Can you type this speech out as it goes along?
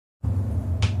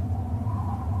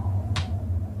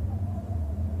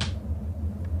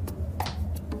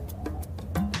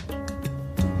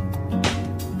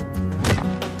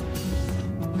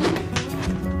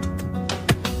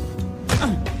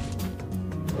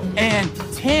And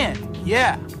tan,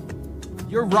 yeah.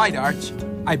 You're right, Arch.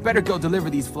 I better go deliver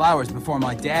these flowers before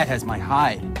my dad has my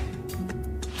hide.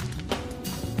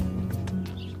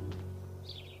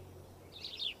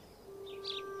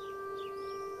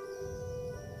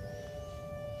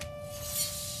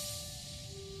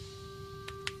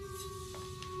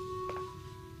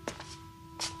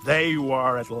 There you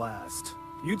are at last.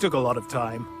 You took a lot of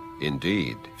time.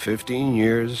 Indeed. 15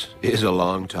 years is a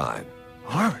long time.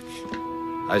 Arch!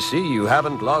 I see you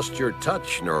haven't lost your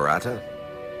touch, Norata.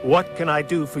 What can I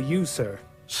do for you, sir?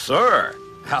 Sir,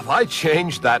 have I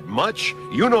changed that much?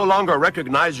 You no longer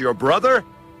recognize your brother?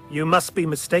 You must be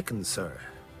mistaken, sir.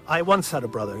 I once had a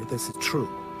brother, this is true.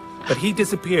 But he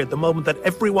disappeared the moment that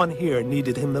everyone here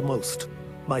needed him the most.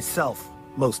 Myself,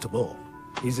 most of all.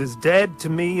 He's as dead to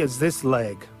me as this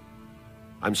leg.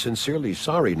 I'm sincerely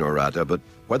sorry, Norata, but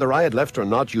whether I had left or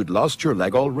not, you'd lost your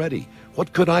leg already.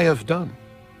 What could I have done?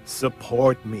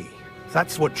 Support me.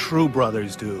 That's what true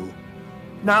brothers do.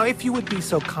 Now, if you would be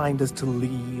so kind as to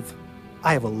leave,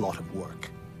 I have a lot of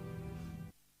work.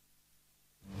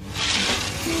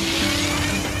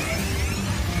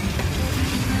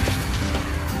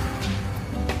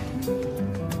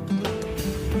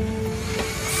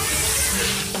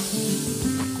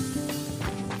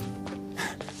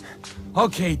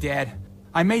 Okay, Dad.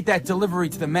 I made that delivery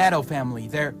to the Maddow family.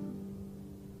 They're...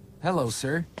 Hello,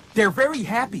 sir. They're very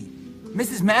happy.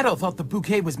 Mrs. Maddow thought the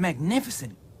bouquet was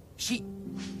magnificent. She...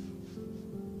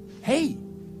 Hey,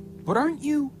 but aren't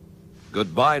you...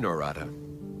 Goodbye, Norata.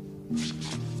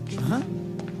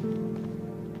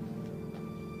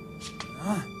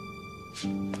 Huh?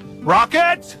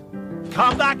 Rocket!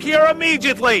 Come back here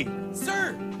immediately!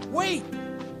 Sir, wait!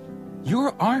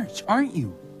 You're Arch, aren't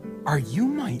you? Are you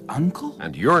my uncle?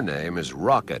 And your name is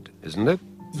Rocket, isn't it?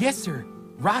 Yes, sir.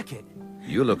 Rocket.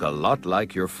 You look a lot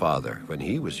like your father when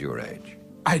he was your age.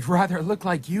 I'd rather look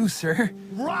like you, sir.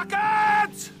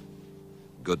 Rocket!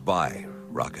 Goodbye,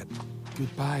 Rocket.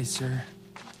 Goodbye, sir.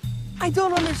 I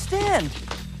don't understand.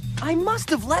 I must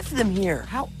have left them here.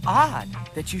 How odd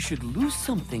that you should lose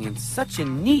something in such a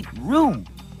neat room.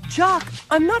 Jock,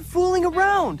 I'm not fooling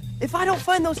around. If I don't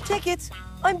find those tickets,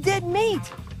 I'm dead meat.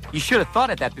 You should have thought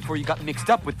of that before you got mixed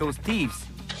up with those thieves.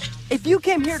 If you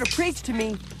came here to preach to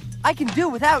me, I can do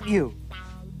without you.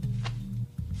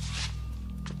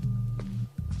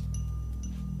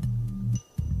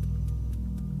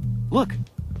 Look,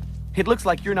 it looks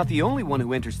like you're not the only one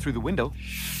who enters through the window.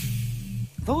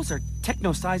 Those are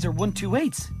Techno-Sizer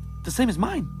 128s, the same as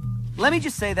mine. Let me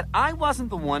just say that I wasn't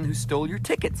the one who stole your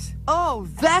tickets. Oh,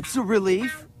 that's a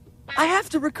relief. I have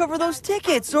to recover those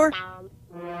tickets, or...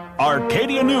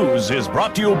 Arcadia News is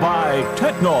brought to you by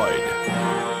Technoid.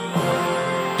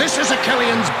 This is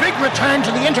Achillean's big return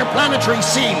to the interplanetary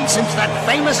scene since that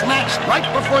famous match right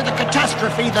before the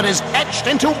catastrophe that is etched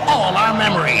into all our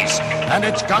memories. And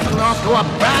it's gotten off to a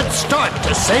bad start,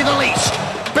 to say the least.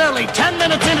 Barely 10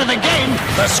 minutes into the game,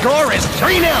 the score is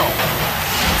 3-0.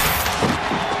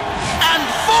 And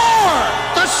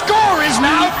 4! The score is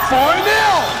now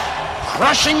 4-0!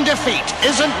 Crushing defeat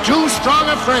isn't too strong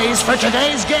a phrase for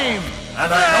today's game.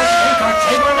 And I don't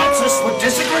think our Alexis would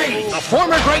disagree. The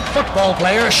former great football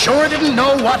player sure didn't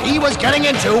know what he was getting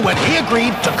into when he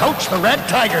agreed to coach the Red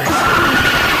Tigers.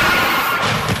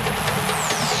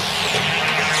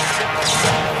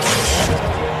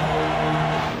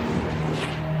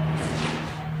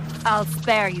 I'll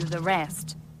spare you the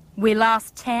rest. We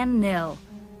lost 10-0.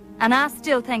 And I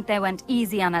still think they went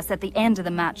easy on us at the end of the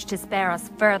match to spare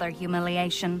us further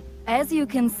humiliation. As you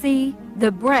can see,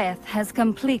 the breath has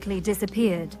completely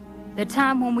disappeared. The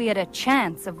time when we had a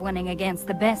chance of winning against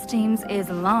the best teams is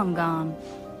long gone.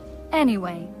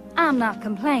 Anyway, I'm not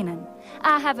complaining.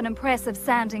 I have an impressive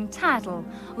sounding title,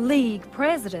 league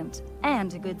president,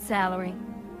 and a good salary.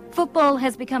 Football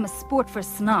has become a sport for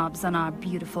snobs on our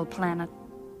beautiful planet.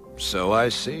 So I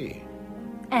see.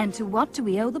 And to what do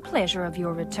we owe the pleasure of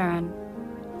your return?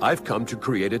 I've come to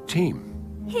create a team.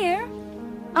 Here?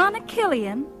 On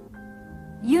Achillean?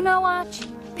 You know, Arch,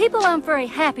 people aren't very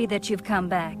happy that you've come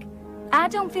back. I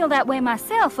don't feel that way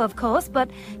myself, of course, but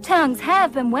tongues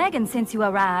have been wagging since you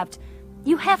arrived.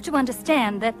 You have to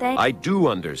understand that they... I do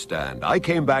understand. I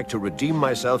came back to redeem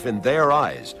myself in their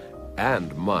eyes,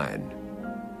 and mine.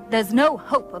 There's no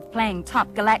hope of playing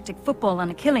top galactic football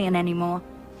on Achillean anymore.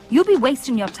 You'll be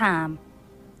wasting your time.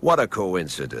 What a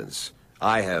coincidence.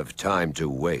 I have time to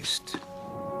waste.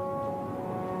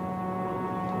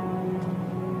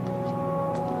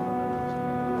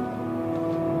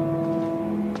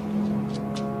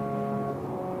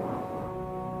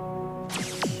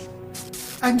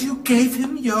 And you gave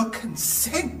him your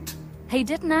consent? He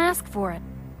didn't ask for it.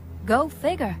 Go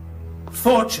figure.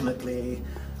 Fortunately,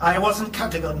 I wasn't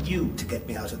counting on you to get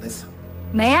me out of this.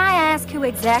 May I ask who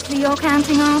exactly you're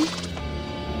counting on?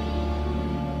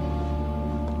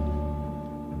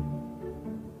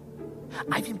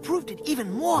 I've improved it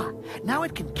even more. Now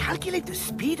it can calculate the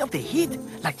speed of the heat,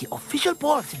 like the official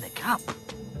balls in the cup.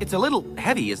 It's a little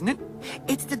heavy, isn't it?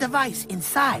 It's the device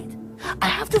inside. I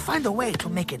have to find a way to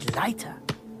make it lighter.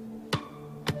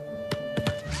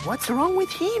 What's wrong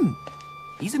with him?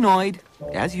 He's annoyed,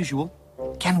 as usual.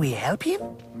 Can we help him?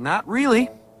 Not really.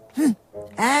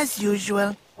 As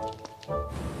usual.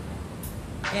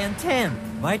 And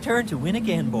 10. My turn to win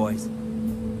again, boys.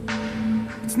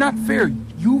 It's not fair.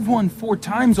 You've won 4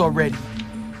 times already.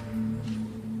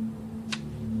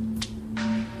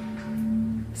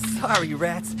 Sorry,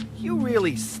 rats. You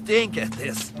really stink at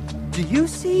this. Do you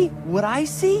see what I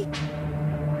see?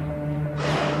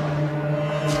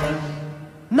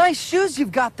 Nice shoes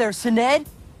you've got there, Sined.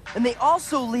 And they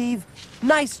also leave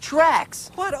nice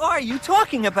tracks. What are you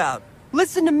talking about?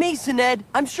 Listen to me, Sined.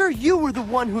 I'm sure you were the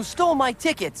one who stole my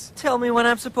tickets. Tell me when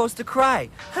I'm supposed to cry.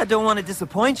 I don't want to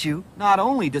disappoint you. Not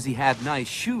only does he have nice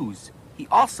shoes, he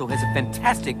also has a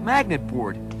fantastic magnet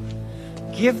board.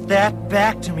 Give that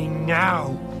back to me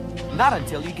now. Not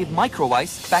until you give Micro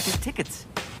Ice back his tickets.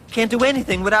 Can't do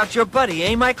anything without your buddy,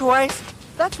 eh, Micro Ice?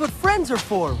 That's what friends are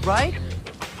for, right?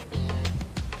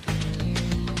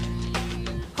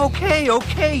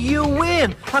 Okay, you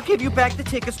win. I'll give you back the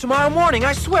tickets tomorrow morning,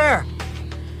 I swear.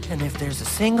 And if there's a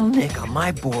single nick on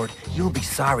my board, you'll be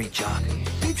sorry, Jock.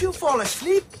 Did you fall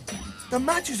asleep? The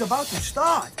match is about to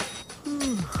start.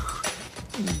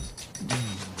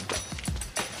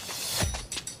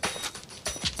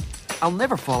 I'll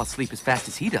never fall asleep as fast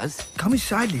as he does. Come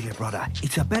inside, little brother.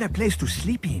 It's a better place to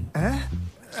sleep in.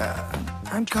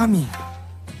 I'm coming.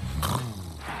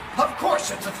 Of course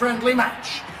it's a friendly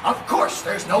match. Of course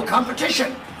there's no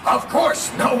competition. Of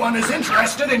course no one is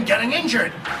interested in getting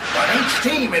injured. But each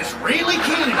team is really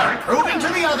keen on proving to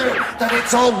the other that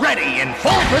it's already in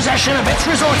full possession of its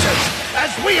resources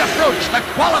as we approach the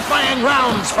qualifying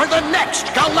rounds for the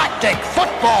next Galactic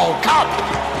Football Cup.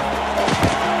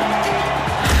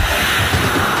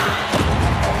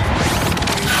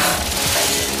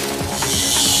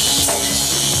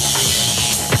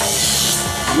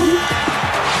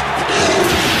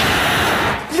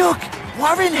 Look!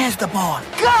 Warren has the ball.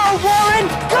 Go, Warren!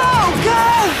 Go!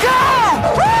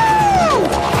 Woo!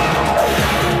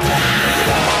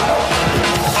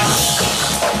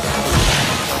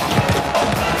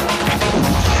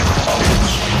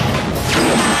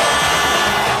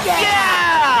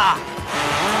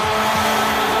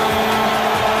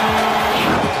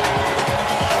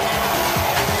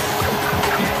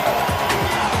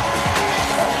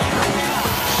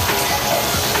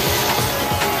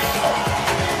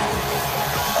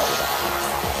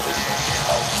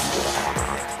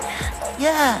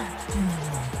 Yeah.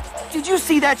 Did you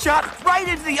see that shot? Right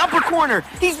into the upper corner.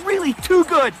 He's really too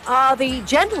good. The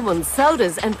gentlemen's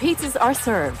sodas and pizzas are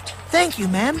served. Thank you,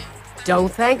 ma'am.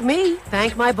 Don't thank me,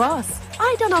 thank my boss.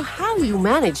 I don't know how you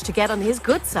managed to get on his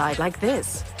good side like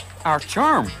this. Our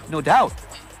charm, no doubt.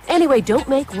 Anyway, don't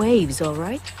make waves, all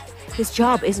right? This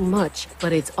job isn't much,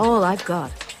 but it's all I've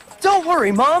got. Don't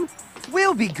worry, Mom.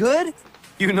 We'll be good.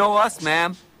 You know us,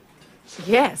 ma'am.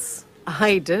 Yes,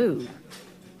 I do.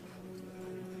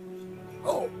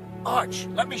 Oh, Arch,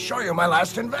 let me show you my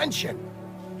last invention.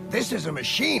 This is a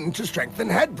machine to strengthen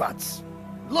headbutts.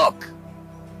 Look.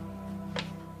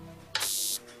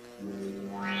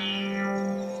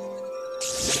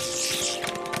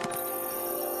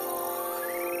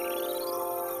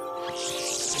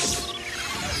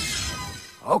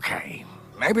 Okay,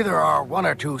 maybe there are 1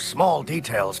 or 2 small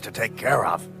details to take care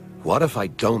of. What if I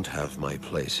don't have my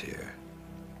place here?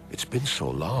 It's been so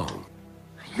long.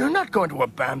 You're not going to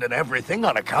abandon everything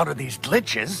on account of these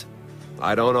glitches.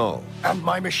 I don't know. And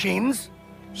my machines?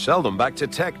 Sell them back to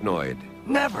Technoid.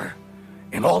 Never.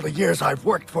 In all the years I've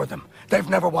worked for them, they've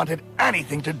never wanted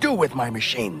anything to do with my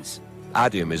machines.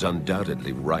 Adium is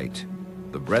undoubtedly right.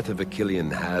 The breath of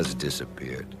Achillean has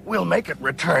disappeared. We'll make it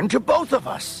return to both of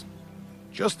us.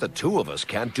 Just the 2 of us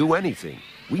can't do anything.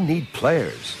 We need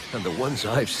players, and the ones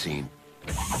I've seen.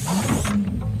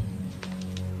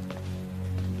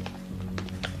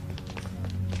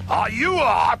 Are you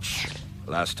Arch?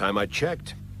 Last time I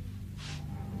checked.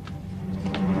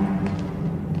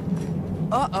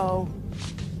 Uh-oh.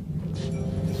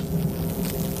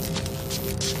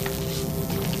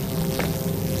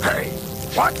 Hey,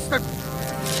 what's the...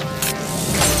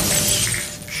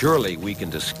 Surely we can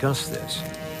discuss this.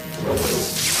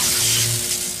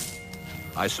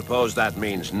 I suppose that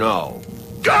means no.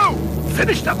 Go!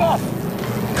 Finish them off!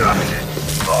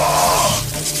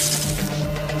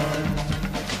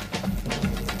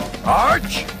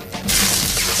 Arch?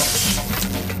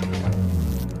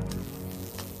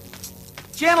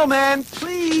 Gentlemen,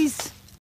 please.